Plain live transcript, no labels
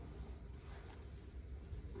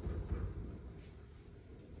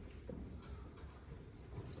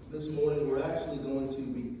This morning we're actually going to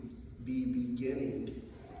be beginning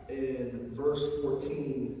in verse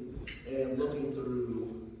 14 and looking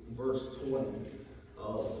through verse 20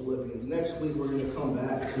 of Philippians. Next week we're going to come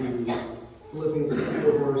back to Philippians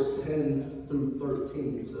 4 verse 10 through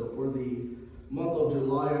 13. So for the month of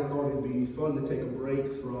July, I thought it'd be fun to take a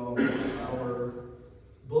break from our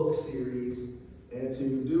book series and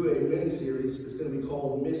to do a mini-series. It's going to be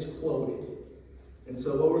called Misquoted. And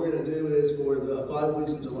so what we're going to do is, for the 5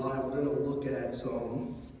 weeks in July, we're going to look at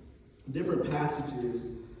some different passages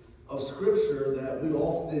of Scripture that we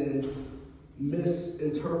often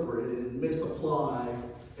misinterpret and misapply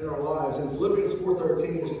in our lives. And Philippians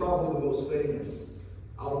 4:13 is probably the most famous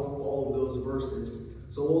out of all of those verses.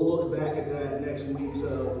 So we'll look back at that next week.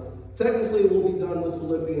 So technically we'll be done with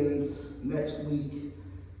Philippians next week,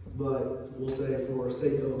 but we'll say for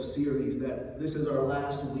sake of series that this is our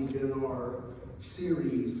last week in our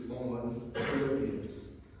series on Philippians.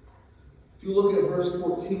 If you look at verse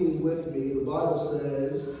 14 with me, the Bible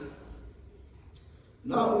says,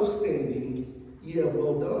 "Notwithstanding, ye have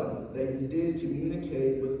well done, that ye did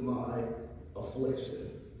communicate with my affliction.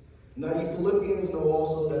 Now ye Philippians know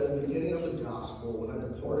also that in the beginning of the gospel, when I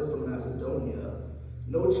departed from Macedonia,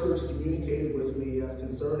 no church communicated with me as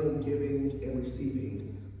concerning giving and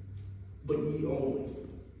receiving, but ye only.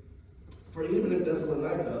 For even in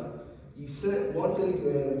Thessalonica, ye sent once and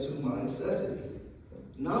again to my necessity,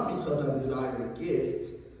 not because I desired a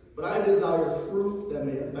gift, but I desired fruit that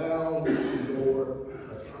may abound to your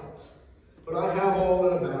account. But I have all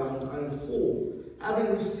and abound, I am full,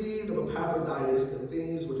 having received of Epaphroditus the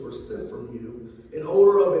things which were sent from you, an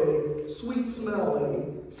odor of a sweet smell,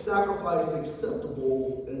 a sacrifice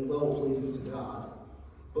acceptable and well-pleasing to God.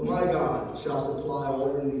 But my God shall supply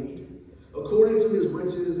all your need, according to his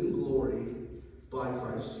riches and glory, by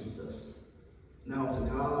Christ Jesus. Now to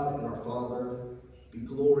God and our Father be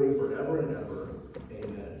glory forever and ever.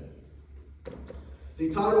 Amen." The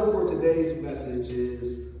title for today's message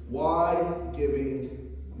is Why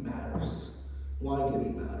Giving Matters. Why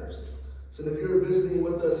Giving Matters. So if you're visiting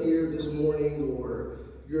with us here this morning or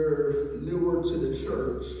you're newer to the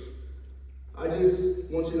church, I just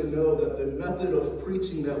want you to know that the method of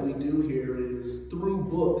preaching that we do here is through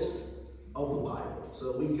books of the Bible.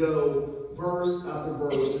 So we go verse after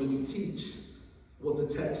verse and we teach what the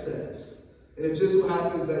text says. And it just so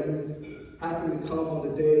happens that you happen to come on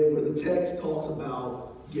the day where the text talks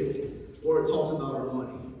about giving or it talks about our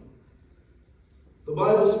money. The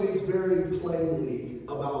Bible speaks very plainly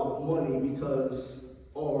about money because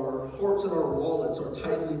our hearts and our wallets are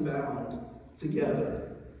tightly bound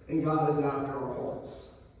together, and God is after our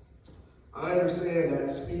hearts. I understand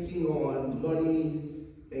that speaking on money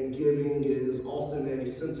and giving is often a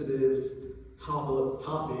sensitive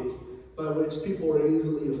topic by which people are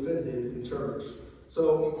easily offended in church.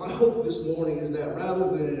 So my hope this morning is that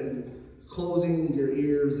rather than closing your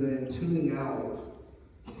ears and tuning out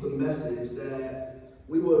the message, that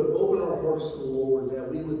we would open our hearts to the Lord,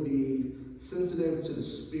 that we would be sensitive to the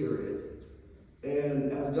Spirit,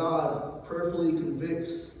 and as God prayerfully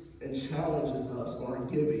convicts and challenges us on our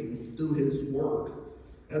giving through his word.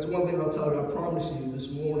 That's one thing I'll tell you, I promise you this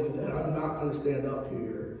morning, that I'm not going to stand up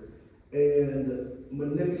here and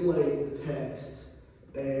manipulate the text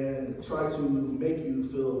and try to make you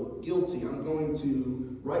feel guilty. I'm going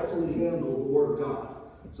to rightfully handle the word of God.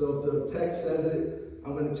 So if the text says it,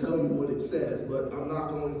 I'm going to tell you what it says, but I'm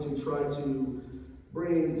not going to try to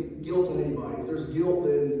bring guilt on anybody. If there's guilt,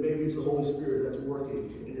 then maybe it's the Holy Spirit that's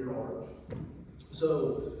working in your heart.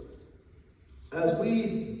 So as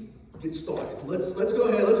we get started, let's go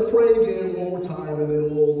ahead, let's pray again one more time, and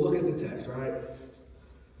then we'll look at the text, right?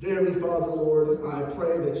 Dear Heavenly Father, Lord, I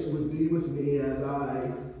pray that you would be with me as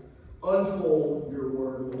I unfold your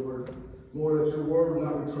word, Lord. Lord, that your word would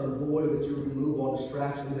not return void, that you would remove all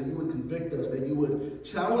distractions, that you would convict us, that you would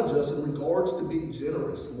challenge us in regards to being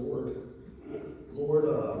generous, Lord. Lord,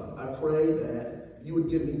 I pray that you would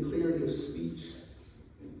give me clarity of speech,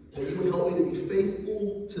 that you would help me to be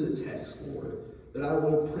faithful to the text, Lord, that I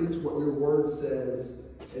would preach what your word says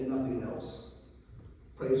and nothing else.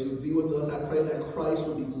 Pray that you would be with us. I pray that Christ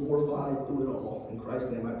would be glorified through it all. In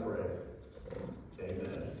Christ's name I pray.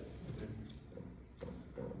 Amen.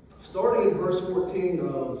 Starting in verse 14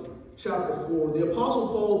 of chapter 4, the Apostle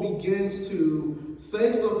Paul begins to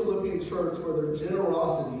thank the Philippian church for their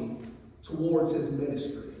generosity towards his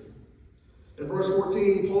ministry. In verse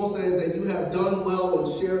 14, Paul says that you have done well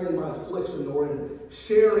in sharing in my affliction, or in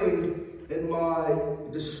sharing in my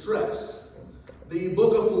distress. The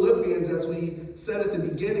book of Philippians, as we said at the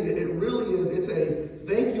beginning, it really is, it's a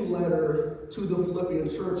thank you letter to the Philippian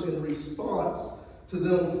church in response to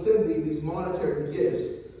them sending these monetary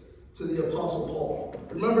gifts to the Apostle Paul.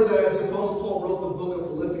 Remember that as the Apostle Paul wrote the book of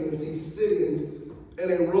Philippians, he's sitting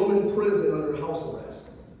in a Roman prison under house arrest.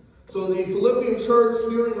 So the Philippian church,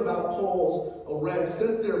 hearing about Paul's arrest,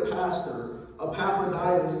 sent their pastor,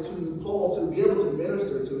 Epaphroditus, to Paul to be able to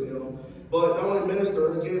minister to him. But not only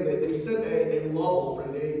minister, again, they sent a love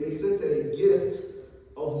offering. They sent a gift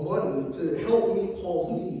of money to help meet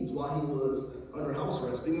Paul's needs while he was under house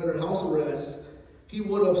arrest. Being under house arrest, he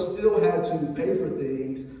would have still had to pay for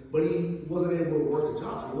things, but he wasn't able to work a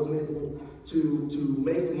job. He wasn't able to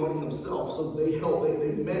make money himself. So they helped.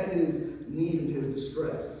 They met his need and his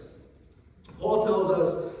distress. Paul tells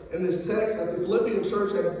us in this text that the Philippian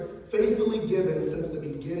church had faithfully given since the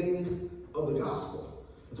beginning of the gospel.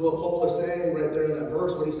 And so what Paul is saying right there in that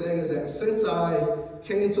verse, what he's saying is that since I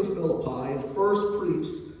came to Philippi and first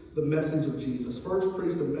preached the message of Jesus, first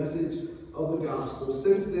preached the message of the gospel,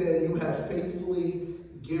 since then you have faithfully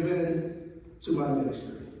given to my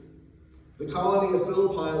ministry. The colony of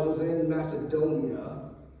Philippi was in Macedonia.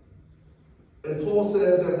 And Paul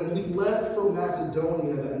says that when he left from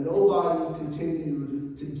Macedonia, that nobody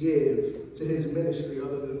continued to give to his ministry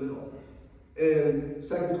other than them. In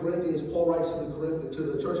 2 Corinthians, Paul writes to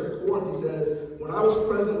the church at Corinth, he says, when I was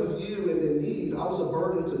present with you and in need, I was a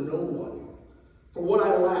burden to no one. For what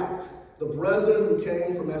I lacked, the brethren who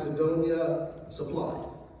came from Macedonia supplied.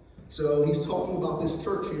 So he's talking about this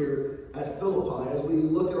church here at Philippi. As we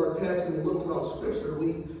look at our text and we look throughout Scripture,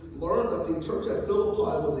 we learn that the church at Philippi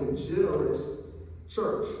was a generous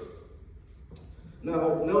church.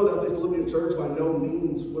 Now, know that the Philippian church by no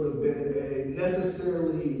means would have been a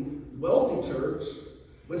necessarily wealthy church,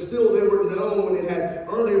 but still they were known and had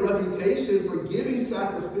earned a reputation for giving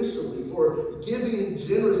sacrificially, for giving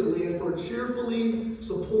generously, and for cheerfully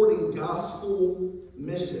supporting gospel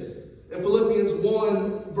mission. In Philippians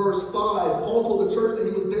 1, verse 5, Paul told the church that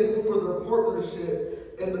he was thankful for their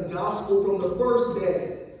partnership in the gospel from the first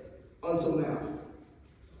day until now.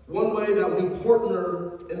 One way that we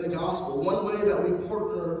partner in the gospel, one way that we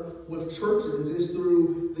partner with churches is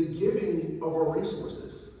through the giving of our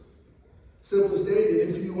resources. Simply stated,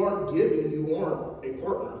 if you aren't giving, you aren't a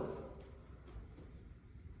partner.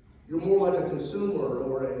 You're more like a consumer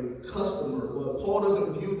or a customer. But Paul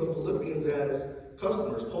doesn't view the Philippians as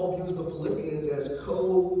customers. Paul views the Philippians as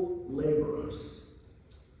co-laborers.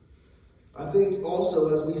 I think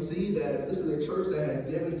also as we see that this is a church that had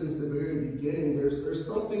given since the very beginning, there's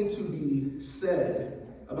something to be said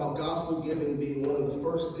about gospel giving being one of the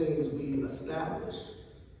first things we establish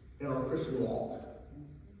in our Christian walk.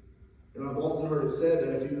 And I've often heard it said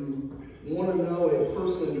that if you want to know a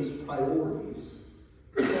person's priorities,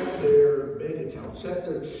 check their bank account, check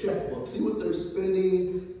their checkbook, see what they're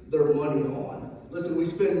spending their money on. Listen, we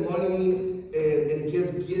spend money and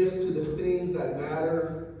give gifts to the things that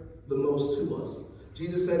matter the most to us.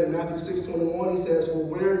 Jesus said in Matthew 6:21, he says, for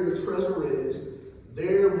where your treasure is,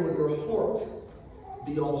 there will your heart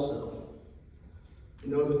be also.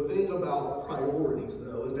 You know, the thing about priorities,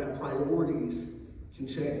 though, is that priorities can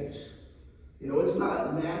change. You know, it's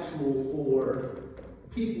not natural for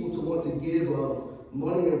people to want to give up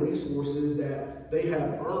money and resources that they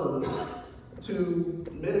have earned to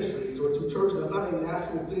ministries or to churches. That's not a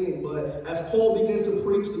natural thing. But as Paul began to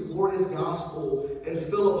preach the glorious gospel in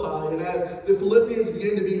Philippi, and as the Philippians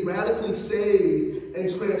began to be radically saved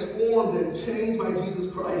and transformed and changed by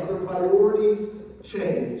Jesus Christ, their priorities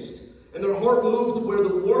changed. And their heart moved to where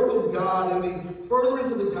the work of God and the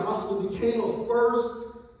furtherance of the gospel became of first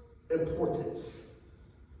importance.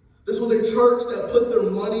 This was a church that put their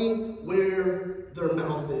money where their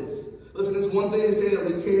mouth is. Listen, it's one thing to say that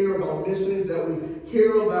we care about missions, that we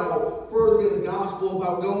care about furthering the gospel,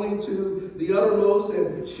 about going to the uttermost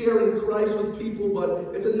and sharing Christ with people,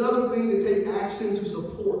 but it's another thing to take action to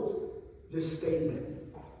support this statement.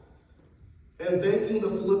 And thanking the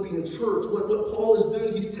Philippian church, what Paul is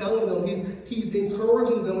doing, he's telling them, he's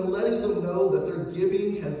encouraging them and letting them know that their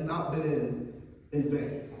giving has not been in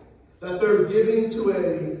vain, that they're giving to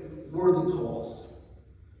a worthy cause.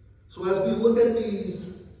 So as we look at these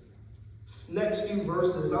next few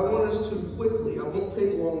verses, I want us to quickly, I won't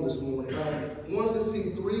take long this morning, I want us to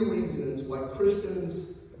see 3 reasons why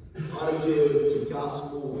Christians ought to give to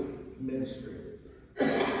gospel ministry.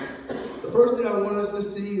 The first thing I want us to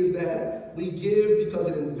see is that we give because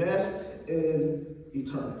it invests in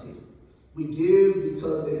eternity. We give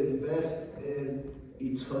because it invests in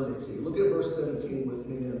eternity. Look at verse 17 with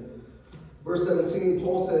me. Verse 17,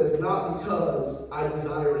 Paul says, not because I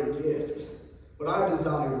desire a gift, but I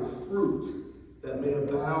desire fruit that may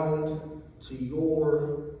abound to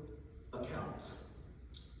your account.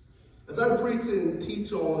 As I preach and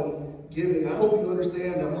teach on giving, I hope you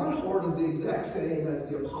understand that my heart is the exact same as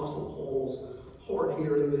the Apostle Paul's heart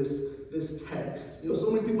here in this text.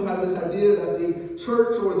 So many people have this idea that the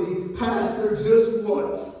church or the pastor just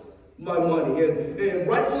wants my money. And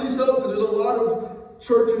rightfully so, because there's a lot of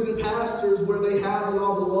churches and pastors where they have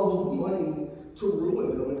allowed the love of money to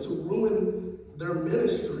ruin them and to ruin their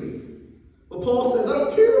ministry. But Paul says, I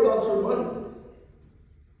don't care about your money.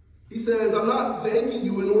 He says, I'm not thanking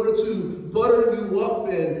you in order to butter you up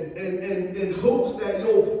in hopes that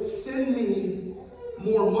you'll send me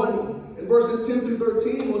more money. In verses 10 through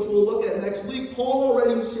 13, which we'll look at next week, Paul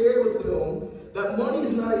already shared with them that money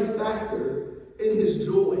is not a factor in his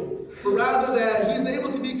joy, but rather that he's able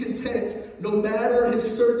to be content no matter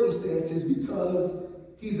his circumstances because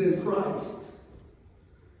he's in Christ.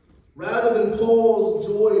 Rather than Paul's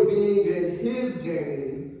joy being in his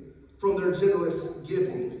gain from their generous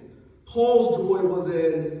giving, Paul's joy was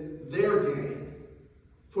in their gain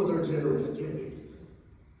for their generous giving.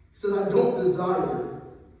 He says, I don't desire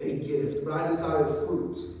a gift, but I desire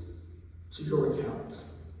fruit to your account.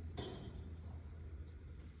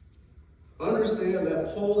 Understand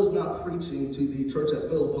that Paul is not preaching to the church at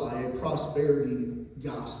Philippi a prosperity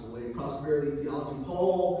gospel, a prosperity theology.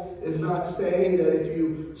 Paul is not saying that if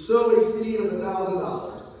you sow a seed of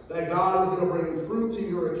 $1,000, that God is going to bring fruit to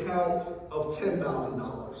your account of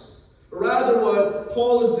 $10,000. Rather, what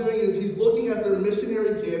Paul is doing is he's looking at their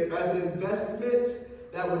missionary gift as an investment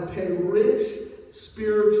that would pay rich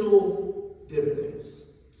spiritual dividends.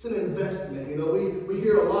 It's an investment. We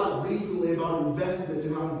hear a lot recently about investments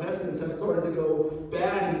and how investments have started to go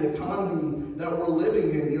bad in the economy that we're living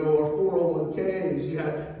in. Our 401ks, you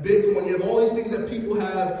have Bitcoin, you have all these things that people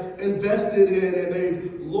have invested in and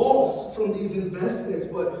they've lost from these investments.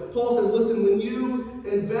 But Paul says, listen, when you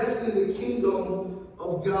invest in the kingdom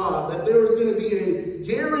of God, that there is going to be a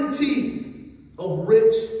guarantee of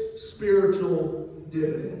rich spiritual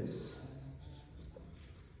dividends.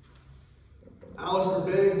 Alistair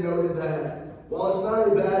Begg noted that while it's not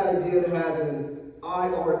a bad idea to have an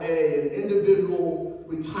IRA, an individual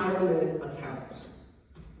retirement account,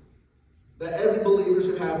 that every believer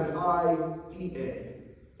should have an IEA,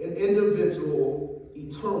 an individual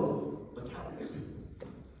eternal account.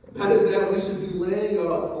 That is that we should be laying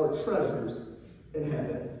up our treasures in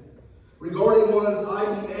heaven. Regarding one's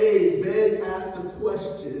IEA, Begg asked the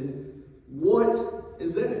question, what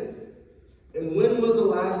is in it? And when was the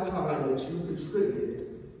last time that you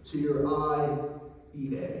contributed to your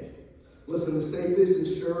IEA? Listen, the safest and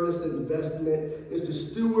surest investment is to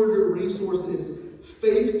steward your resources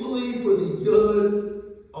faithfully for the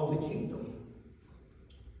good of the kingdom.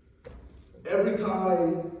 Every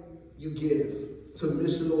time you give to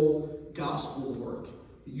missional gospel work,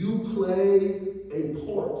 you play a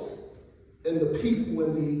part in the people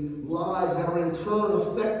and the lives that are in turn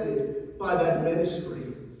affected by that ministry.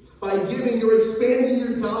 By giving, you're expanding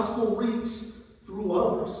your gospel reach through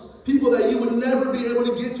others. People that you would never be able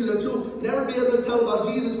to get to, that you'll never be able to tell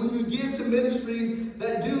about Jesus. When you give to ministries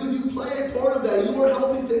that do, you play a part of that. You are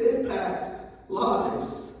helping to impact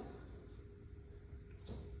lives.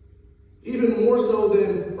 Even more so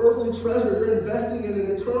than earthly treasure, you're investing in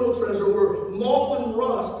an eternal treasure where moth and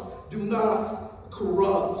rust do not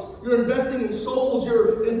corrupt. You're investing in souls.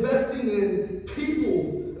 You're investing in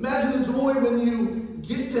people. Imagine the joy when you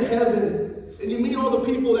get to heaven and you meet all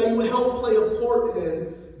the people that you help play a part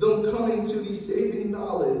in them coming to the saving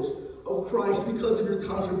knowledge of Christ because of your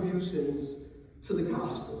contributions to the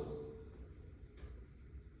gospel.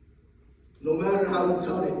 No matter how you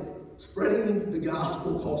cut it, spreading the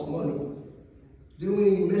gospel costs money.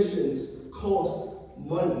 Doing missions costs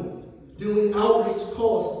money. Doing outreach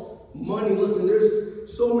costs money. Listen,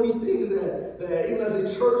 there's so many things that even as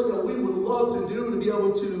a church that we would love to do, to be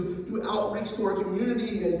able to do outreach to our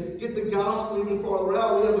community and get the gospel even farther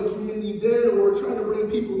out. We have a community dinner where we're trying to bring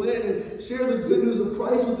people in and share the good news of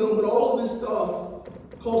Christ with them, but all of this stuff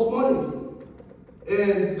costs money.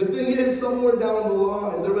 And the thing is, somewhere down the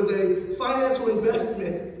line, there was a financial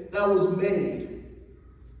investment that was made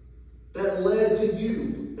that led to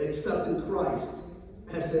you accepting Christ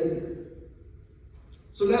as Savior.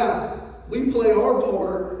 So now, we play our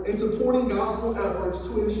part in supporting gospel efforts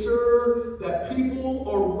to ensure that people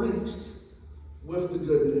are reached with the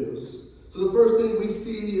good news. So the first thing we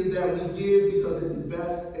see is that we give because it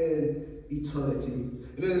invests in eternity.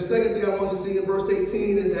 And then the second thing I want to see in verse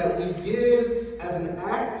 18 is that we give as an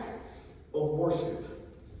act of worship.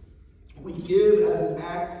 We give as an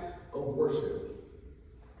act of worship.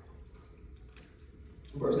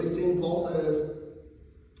 Verse 18, Paul says,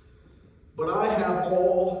 "But I have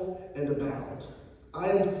all and abound. I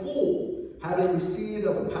am full, having received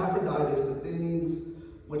of Epaphroditus the things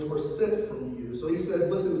which were sent from you. So he says,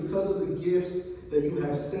 listen, because of the gifts that you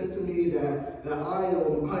have sent to me, that I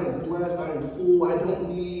am blessed, I am full, I don't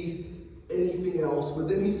need anything else. But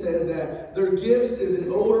then he says that their gifts is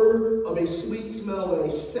an odor of a sweet smell,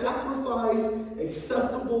 a sacrifice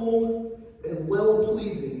acceptable and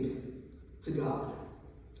well-pleasing to God.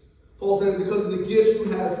 Paul says, because of the gifts you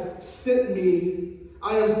have sent me,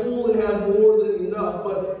 I am full and have more than enough.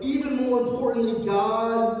 But even more importantly,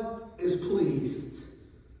 God is pleased.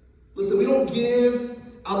 Listen, we don't give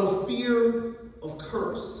out of fear of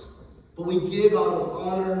curse, but we give out of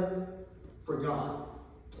honor for God.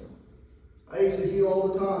 I used to hear all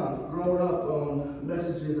the time, growing up, on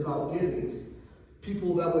messages about giving.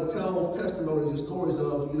 People that would tell testimonies and stories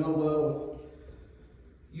of, well,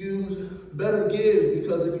 you better give,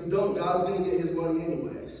 because if you don't, God's going to get his money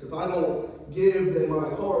anyways. If I don't give, then my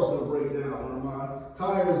car's going to break down, or my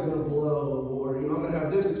tire's going to blow, or I'm going to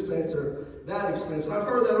have this expense or that expense. And I've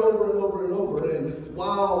heard that over and over and over. And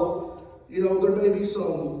while there may be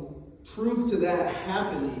some truth to that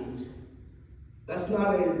happening, that's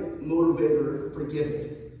not a motivator for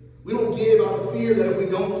giving. We don't give out of fear that if we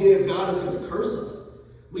don't give, God is going to curse us.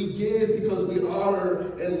 We give because we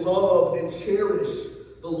honor and love and cherish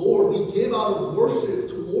the Lord. We give out of worship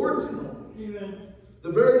towards him. Amen.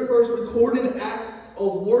 The very first recorded act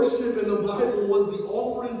of worship in the Bible was the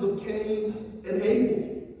offerings of Cain and Abel.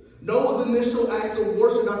 Noah's initial act of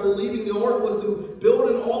worship after leaving the ark was to build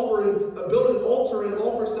an altar and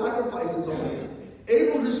offer sacrifices on it.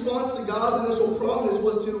 Abel's response to God's initial promise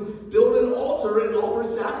was to build an altar and offer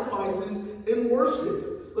sacrifices in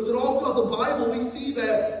worship. Listen, all throughout the Bible, we see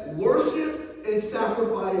that worship and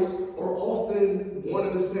sacrifice are often one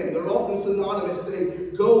and the same. They're often synonymous.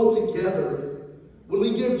 They go together. When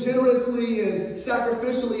we give generously and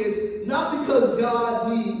sacrificially, it's not because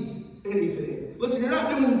God needs anything. Listen, you're not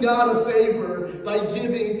doing God a favor by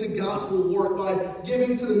giving to gospel work, by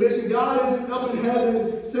giving to the mission. God isn't up in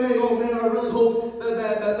heaven saying, oh man, I really hope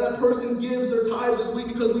that person gives their tithes this week,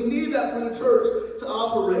 because we need that for the church to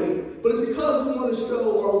operate. But it's because we want to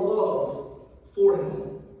show our love for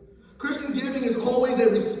him. Christian giving is always a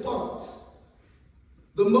response.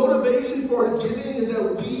 The motivation for our giving is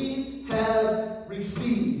that we have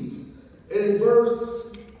received. And in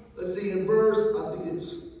verse, I think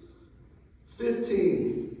it's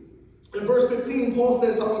 15. In verse 15, Paul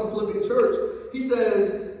says, talking about the Philippian church, he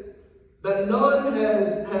says that none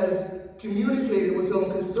has communicated with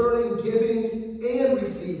them concerning giving and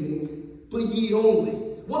receiving, but ye only.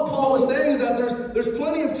 What Paul was saying is that there's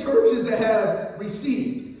plenty of churches that have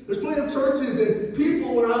received. There's plenty of churches and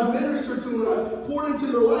people where I've ministered to and I've poured into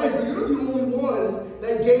their life, but you're the only ones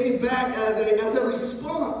that gave back as a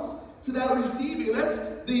response to that receiving. And that's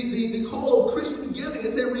the call of Christian giving.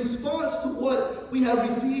 It's a response to what we have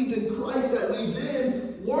received in Christ, that we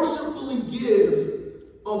then worshipfully give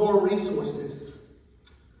of our resources.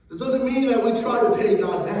 This doesn't mean that we try to pay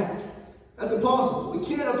God back. That's impossible. We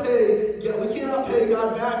cannot pay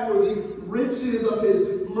God back for the riches of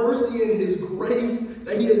his mercy and his grace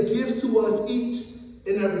that he gives to us each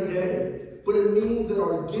and every day. But it means that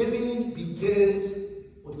our giving begins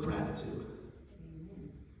with gratitude.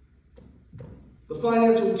 The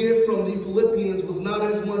financial gift from the Philippians was not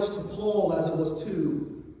as much to Paul as it was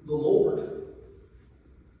to the Lord.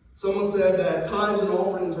 Someone said that tithes and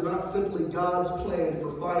offerings are not simply God's plan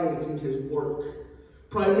for financing his work.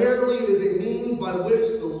 Primarily, it is a means by which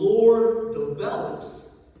the Lord develops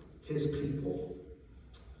his people.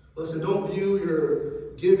 Listen, don't view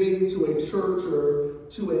your giving to a church or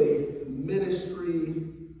to a ministry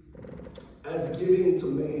as giving to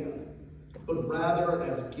man, but rather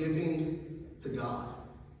as giving to God.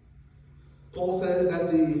 Paul says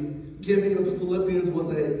that the giving of the Philippians was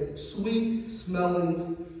a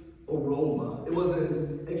sweet-smelling aroma. It was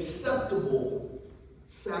an acceptable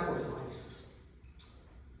sacrifice.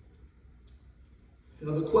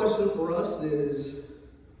 Now the question for us is,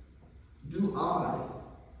 do I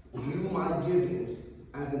view my giving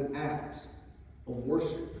as an act of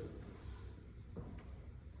worship?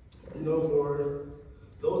 For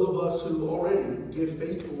those of us who already give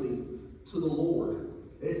faithfully to the Lord,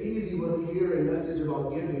 it's easy when we hear a message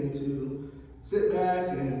about giving to sit back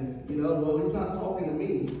and, well, he's not talking to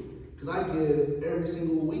me, because I give every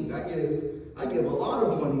single week. I give a lot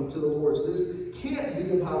of money to the Lord, so this can't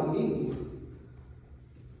be about me.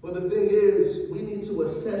 But the thing is, we need to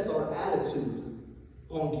assess our attitude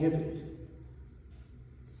on giving.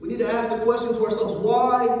 We need to ask the question to ourselves,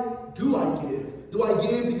 why do I give? Do I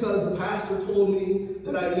give because the pastor told me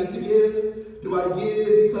that I need to give? Do I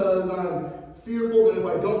give because I'm fearful that if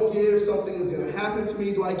I don't give, something is going to happen to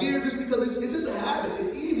me? Do I give just because it's just a habit?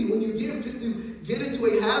 It's easy when you give just to get into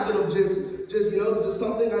a habit of just this is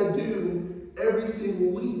something I do every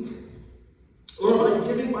single week. Or am I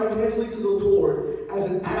giving financially to the Lord as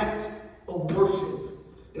an act of worship?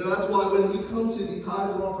 That's why when we come to the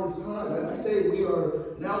tithes and offerings time, I say we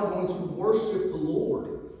are now going to worship the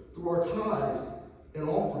Lord through our tithes and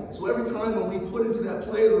offerings. So every time when we put into that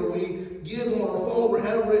plate or we give on our phone or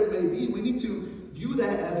whatever it may be, we need to view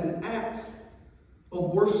that as an act of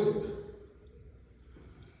worship.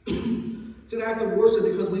 It's an act of worship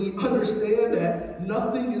because we understand that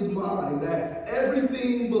nothing is mine, that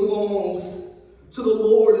everything belongs to the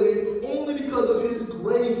Lord, and it's only because of His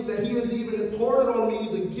grace that He has even imparted on me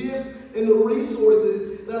the gifts and the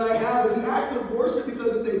resources that I have. It's an act of worship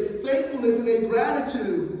because it's a thankfulness and a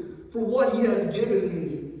gratitude for what He has given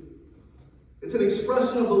me. It's an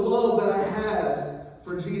expression of the love that I have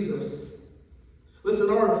for Jesus. Listen,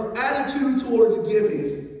 our attitude towards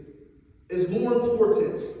giving is more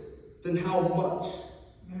important than how much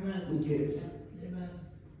we give.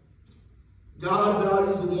 God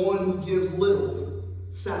values the one who gives little,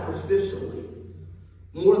 sacrificially,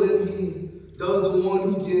 more than He does the one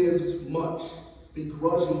who gives much,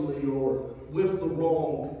 begrudgingly or with the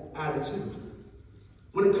wrong attitude.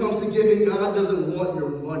 When it comes to giving, God doesn't want your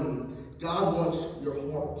money. God wants your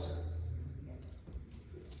heart.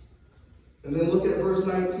 And then look at verse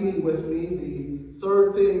 19 with me. The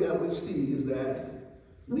third thing that we see is that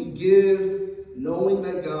we give knowing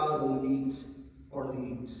that God will meet our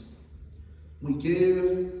needs. We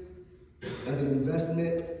give as an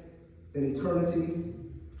investment in eternity.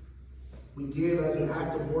 We give as an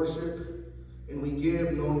act of worship. And we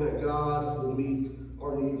give knowing that God will meet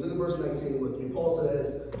our needs. Look at verse 19 with me. Paul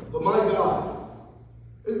says, but my God,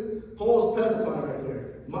 Paul's testifying right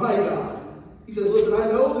there. My God. He says, listen, I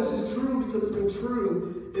know this is true because it's been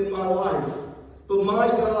true in my life. But my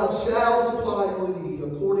God shall supply your need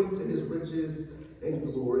according to His riches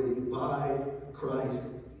and glory by Christ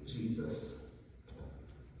Jesus.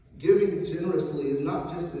 Giving generously is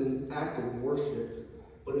not just an act of worship,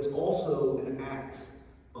 but it's also an act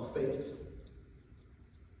of faith.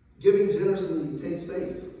 Giving generously takes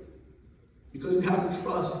faith because you have to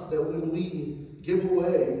trust that when we give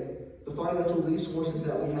away the financial resources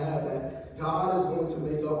that we have, that God is going to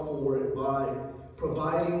make up for it by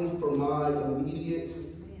providing for my immediate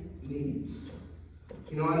needs.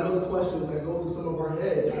 I know the questions that go through some of our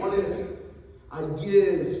heads. What if I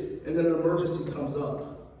give and then an emergency comes up?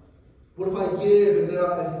 What if I give and then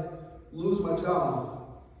I lose my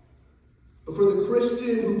job? But for the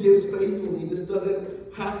Christian who gives faithfully, this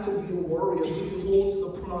doesn't have to be a worry as we hold to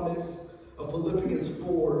the promise of Philippians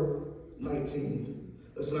 4:19.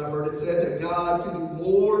 Listen, I've heard it said that God can do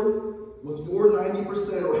more with your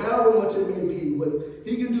 90% or however much it may be.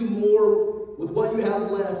 He can do more with what you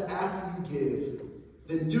have left after you give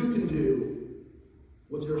than you can do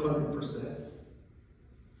with your 100%.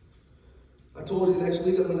 I told you next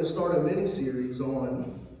week I'm going to start a mini-series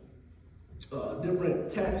on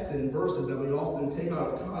different texts and verses that we often take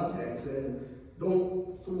out of context and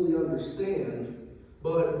don't fully understand.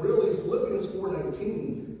 But really, Philippians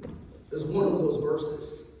 4:19 is one of those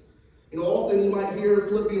verses. Often you might hear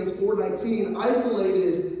Philippians 4:19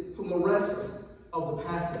 isolated from the rest of the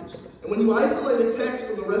passage. And when you isolate a text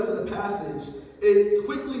from the rest of the passage, it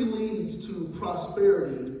quickly leads to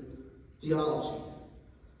prosperity theology.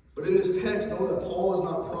 But in this text, know that Paul is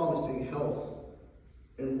not promising health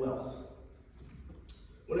and wealth.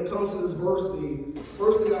 When it comes to this verse, the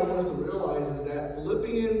first thing I want us to realize is that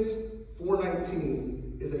Philippians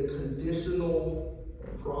 4:19 is a conditional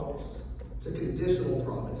promise. It's a conditional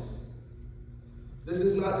promise. This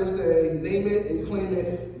is not just a name it and claim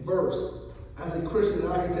it verse. As a Christian,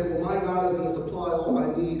 I can say, well, my God is going to supply all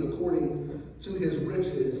my need according to His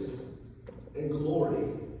riches and glory.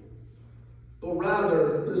 But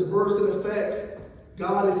rather, this verse in effect,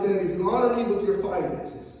 God is saying, if you honor me with your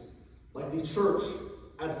finances, like the church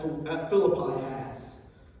at Philippi has,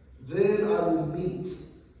 then I will meet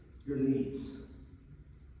your needs.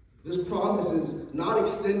 This promise is not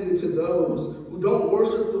extended to those who don't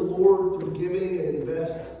worship the Lord through giving and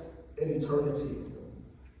invest in eternity.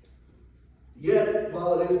 Yet,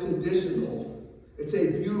 while it is conditional, it's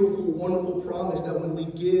a beautiful, wonderful promise that when we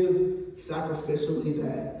give sacrificially,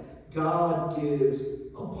 that God gives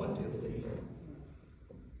abundantly.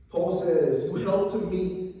 Paul says, you help to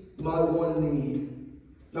meet my one need.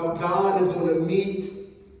 Now God is going to meet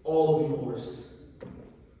all of yours.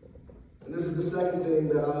 And this is the second thing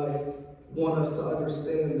that I want us to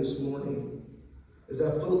understand this morning, is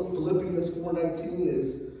that Philippians 4:19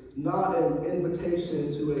 is not an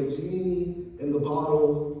invitation to a genie in the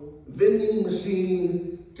bottle vending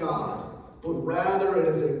machine God, but rather it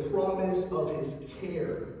is a promise of his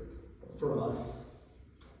care for us.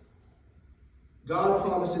 God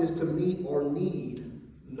promises to meet our need,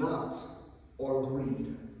 not our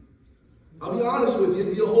greed. I'll be honest with you,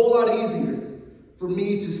 it'd be a whole lot easier for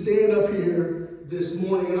me to stand up here this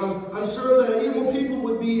morning. I'm sure that even people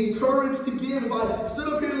would be encouraged to give if I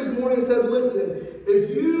stood up here this morning and said, listen, if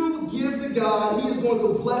you give to God, he is going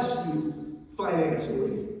to bless you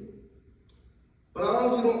financially. But I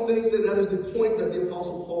honestly don't think that is the point that the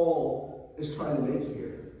Apostle Paul is trying to make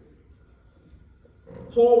here.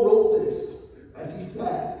 Paul wrote this as he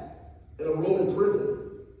sat in a Roman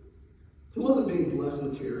prison. He wasn't being blessed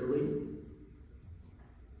materially.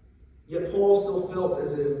 Yet Paul still felt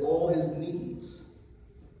as if all his needs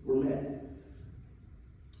were met.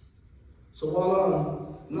 So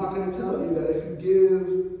while I'm not going to tell you that if you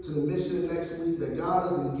give to the mission next week that God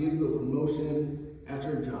is going to give you a promotion at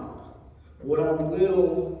your job, what I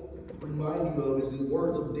will remind you of is the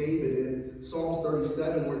words of David in Psalms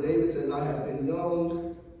 37, where David says, I have been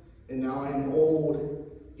young and now I am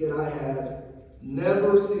old, yet I have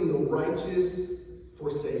never seen the righteous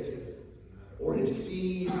forsaken, or his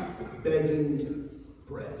seed begging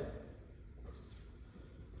bread.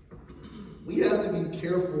 We have to be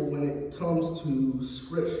careful when it comes to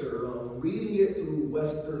Scripture of reading it through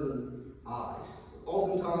Western eyes.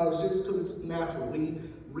 Oftentimes, just because it's natural, we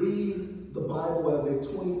read the Bible as a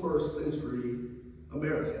 21st century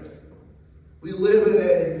American. We live in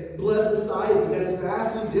a blessed society that is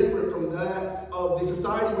vastly different from that of the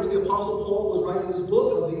society which the Apostle Paul was writing this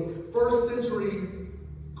book of, the first century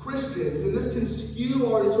Christians, and this can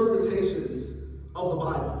skew our interpretations of the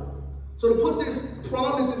Bible. So to put this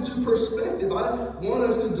promise into perspective, I want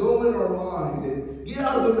us to go in our mind and get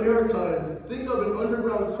out of America and think of an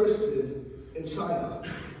underground Christian in China,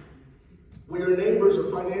 where your neighbors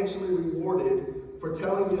are financially rewarded for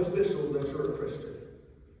telling the officials that you're a Christian.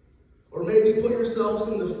 Or maybe put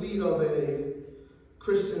yourselves in the feet of a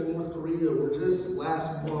Christian in North Korea, where just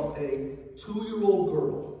last month a 2-year-old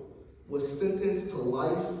girl was sentenced to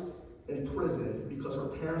life in prison because her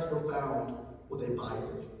parents were found with a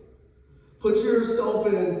Bible. Put yourself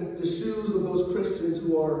in the shoes of those Christians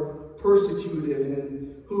who are persecuted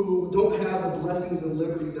and who don't have the blessings and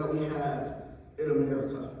liberties that we have in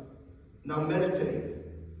America. Now meditate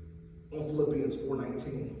on Philippians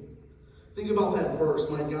 4:19. Think about that verse,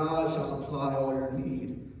 my God shall supply all your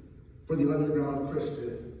need for the underground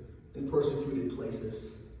Christian in persecuted places,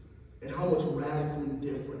 and how much radically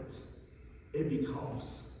different it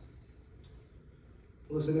becomes.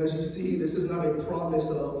 Listen, as you see, this is not a promise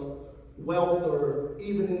of wealth or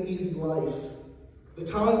even an easy life. The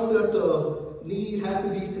concept of need has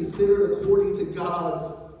to be considered according to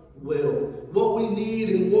God's will. What we need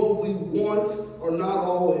and what we want are not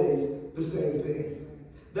always the same thing.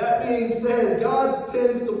 That being said, God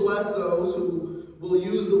tends to bless those who will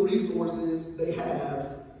use the resources they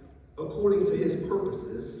have according to his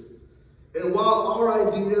purposes. And while our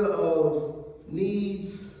idea of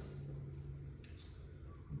needs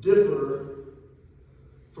differ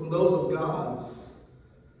from those of God's,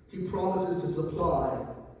 he promises to supply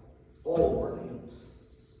all of our needs.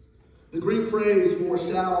 The Greek phrase for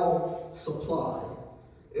shall supply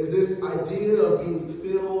is this idea of being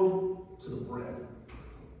filled to the brim.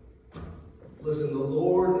 Listen, the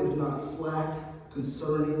Lord is not slack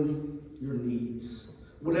concerning your needs.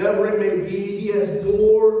 Whatever it may be, he has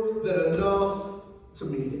more than enough to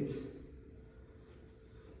meet it.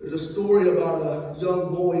 There's a story about a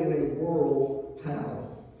young boy in a rural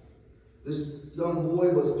town. This young boy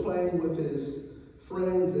was playing with his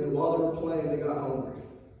friends, and while they were playing, they got hungry.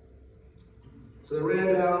 So they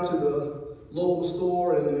ran down to the local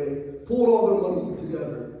store and they pulled all their money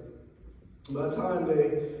together. By the time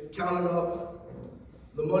they counted up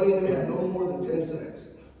the money, they had no more than 10 cents.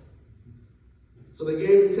 So they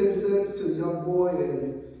gave the 10 cents to the young boy,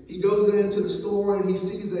 and he goes into the store and he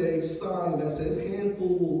sees a sign that says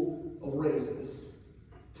handful of raisins,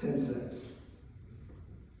 10 cents.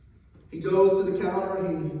 He goes to the counter,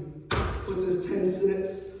 he puts his 10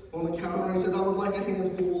 cents on the counter, and he says, I would like a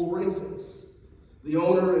handful of raisins. The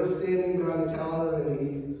owner is standing behind the counter, and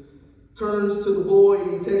he turns to the boy,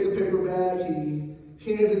 he takes a paper bag,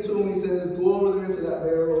 he hands it to him, he says, go over there to that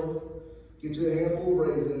barrel, get you a handful of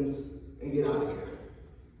raisins, and get out of here.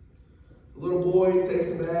 The little boy takes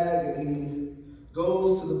the bag, and he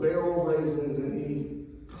goes to the barrel of raisins, and he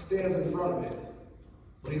stands in front of it,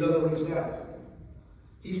 but he doesn't reach down.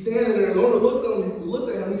 He's standing there, and the owner looks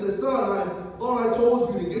at him, and he says, son, I thought I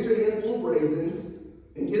told you to get your handful of raisins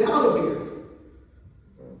and get out of here.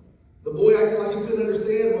 The boy acted like he couldn't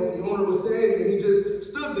understand what the owner was saying, and he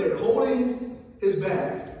just stood there holding his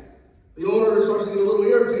bag. The owner starts to get a little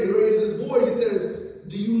irritated. He raises his voice. He says,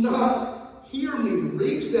 "Do you not hear me?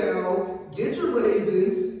 Reach down, get your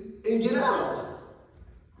raisins, and get out."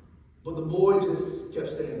 But the boy just kept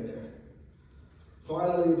standing there.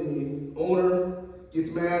 Finally, the owner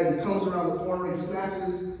gets mad. He comes around the corner. He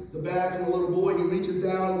snatches the bag from the little boy. He reaches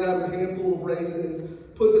down, grabs a handful of raisins,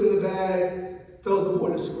 puts it in the bag, tells the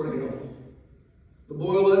boy to scram. The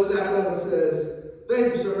boy looks at him and says,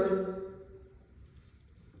 "Thank you, sir."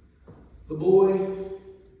 The boy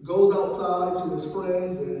goes outside to his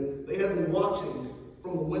friends, and they had been watching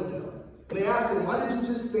from the window. And they asked him, "Why did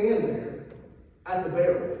you just stand there at the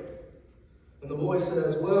barrel?" And the boy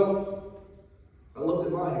says, "Well, I looked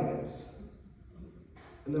at my hands,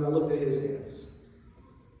 and then I looked at his hands.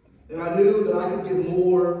 And I knew that I could get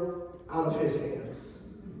more out of his hands.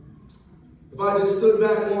 If I just stood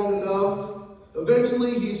back long enough,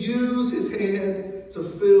 eventually he'd use his hand to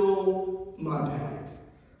fill my bag."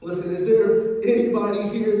 Listen, is there anybody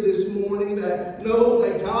here this morning that knows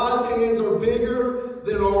that God's hands are bigger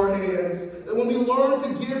than our hands? That when we learn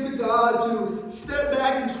to give to God, to step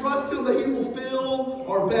back and trust Him, that He will fill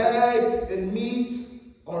our bag and meet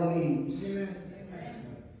our needs. Amen.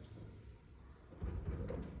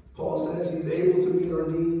 Paul says He's able to meet our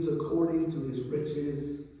needs according to His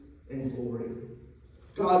riches and glory.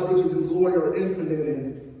 God's riches and glory are infinite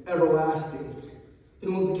and everlasting. He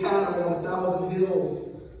owns the cattle on 1,000 hills.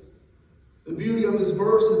 The beauty of this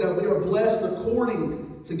verse is that we are blessed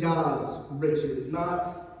according to God's riches,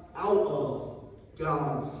 not out of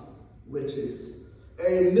God's riches.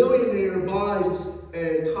 A millionaire buys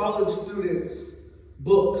a college student's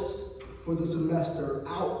books for the semester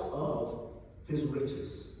out of his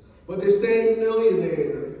riches. But the same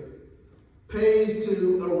millionaire pays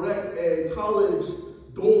to erect a college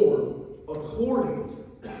dorm according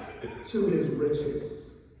to his riches.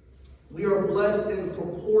 We are blessed in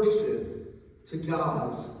proportion to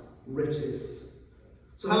God's riches.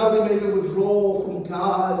 So how do we make a withdrawal from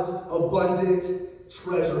God's abundant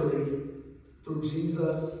treasury? Through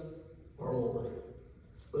Jesus our Lord.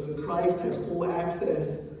 Listen, Christ has full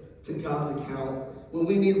access to God's account. When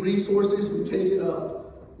we need resources, we take it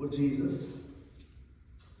up with Jesus.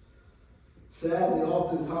 Sadly,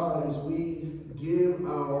 oftentimes we give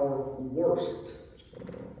our worst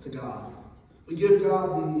to God. We give God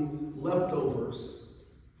the leftovers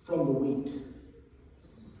from the week.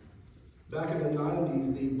 Back in the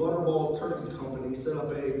 90s, the Butterball Turkey Company set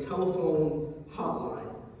up a telephone hotline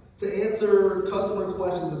to answer customer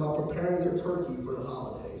questions about preparing their turkey for the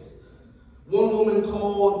holidays. One woman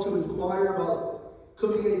called to inquire about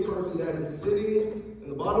cooking a turkey that had been sitting in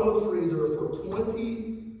the bottom of the freezer for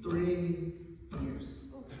 23 years.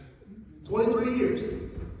 23 years.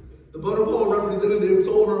 The Butterball representative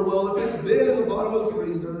told her, "Well, if it's been in the bottom of the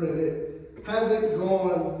freezer and it hasn't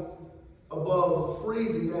gone above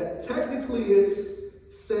freezing, that technically it's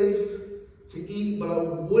safe to eat, but I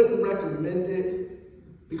wouldn't recommend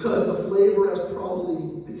it because the flavor has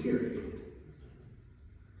probably deteriorated."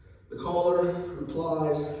 The caller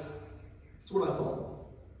replies, "That's what I thought.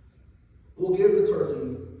 We'll give the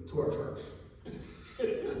turkey to our church."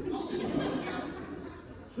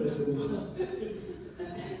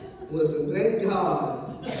 Listen, thank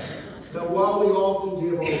God that while we often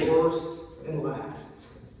give our worst and last,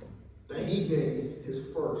 that He gave His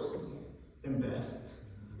first and best.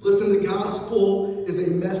 Listen, the gospel is a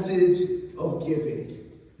message of giving.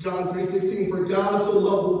 John 3:16, "For God so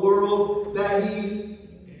loved the world that He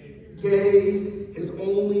gave His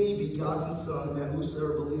only begotten Son, that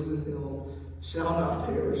whosoever believes in Him shall not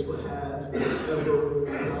perish but have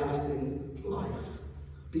everlasting life."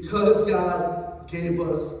 Because God gave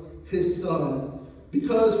us His Son,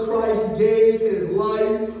 because Christ gave His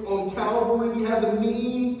life on Calvary, we have the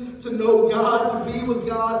means to know God, to be with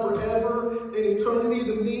God forever in eternity,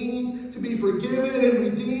 the means to be forgiven and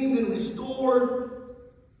redeemed and restored.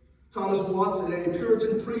 Thomas Watson, a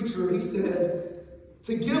Puritan preacher, he said,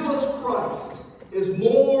 "To give us Christ is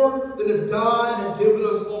more than if God had given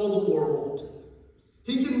us all the world.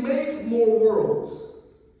 He can make more worlds,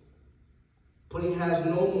 but He has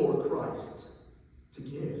no more Christ to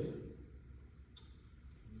give."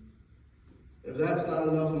 If that's not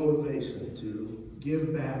enough motivation to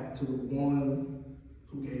give back to the one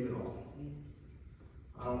who gave it all,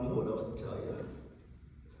 I don't know what else to tell you.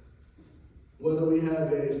 Whether we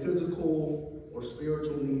have a physical or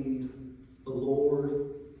spiritual need, the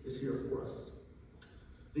Lord is here for us.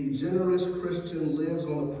 The generous Christian lives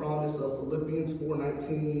on the promise of Philippians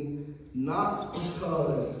 4:19, not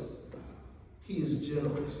because he is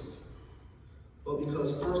generous, but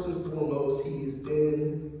because first and foremost, he is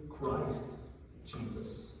in Christ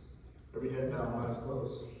Jesus. Every head bowed, eyes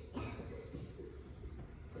closed.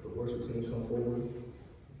 Let the worship team come forward.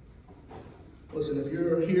 Listen, if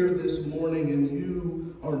you're here this morning and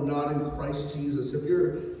you are not in Christ Jesus, if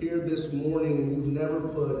you're here this morning and you've never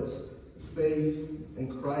put faith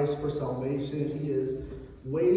in Christ for salvation, he is waiting